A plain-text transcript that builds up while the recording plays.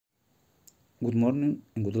Good morning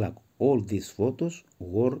and good luck. All these photos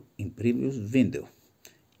were in previous video.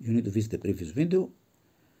 You need to visit the previous video.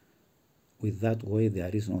 With that way,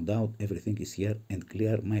 there is no doubt everything is here and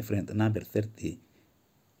clear. My friend, number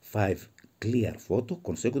 35 clear photo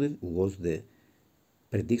consecutive was the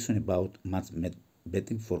prediction about match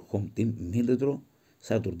betting for home team Middlesbrough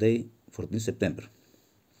Saturday 14 September.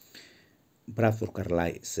 Bradford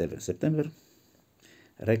Carlisle 7 September.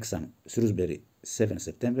 Wrexham Shrewsbury 7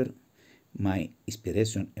 September. My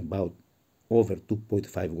inspiration about over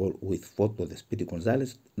 2.5 goal with photo of Speedy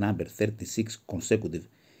González, number 36 consecutive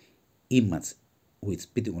image with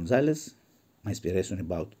Speedy González, my inspiration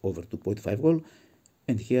about over 2.5 goal,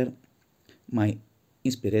 and here my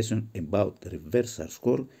inspiration about reversal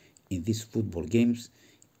score in these football games,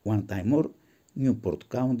 one time more, Newport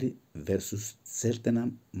County versus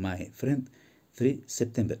Cheltenham, my friend, 3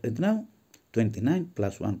 September. And now 29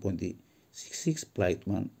 plus 1.66 plus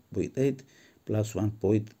 1.8 plus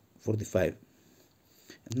 1.45.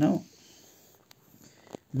 And now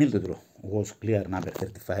Middlesbrough was clear number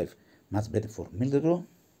 35, much better for Middlesbrough.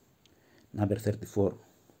 Number 34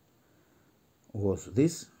 was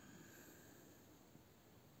this.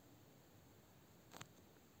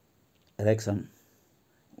 Wrexham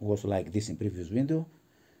was like this in previous video.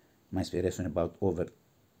 My inspiration about over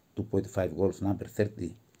 2.5 goals, number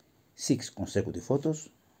 36 consecutive photos.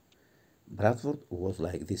 Bradford was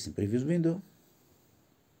like this in previous video.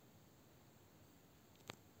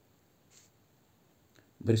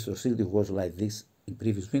 Bristol City was like this in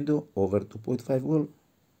previous video, over 2.5 goal.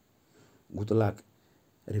 Good luck.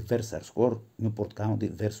 Reversal score, Newport County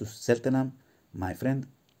versus Cheltenham, my friend,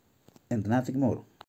 and nothing more.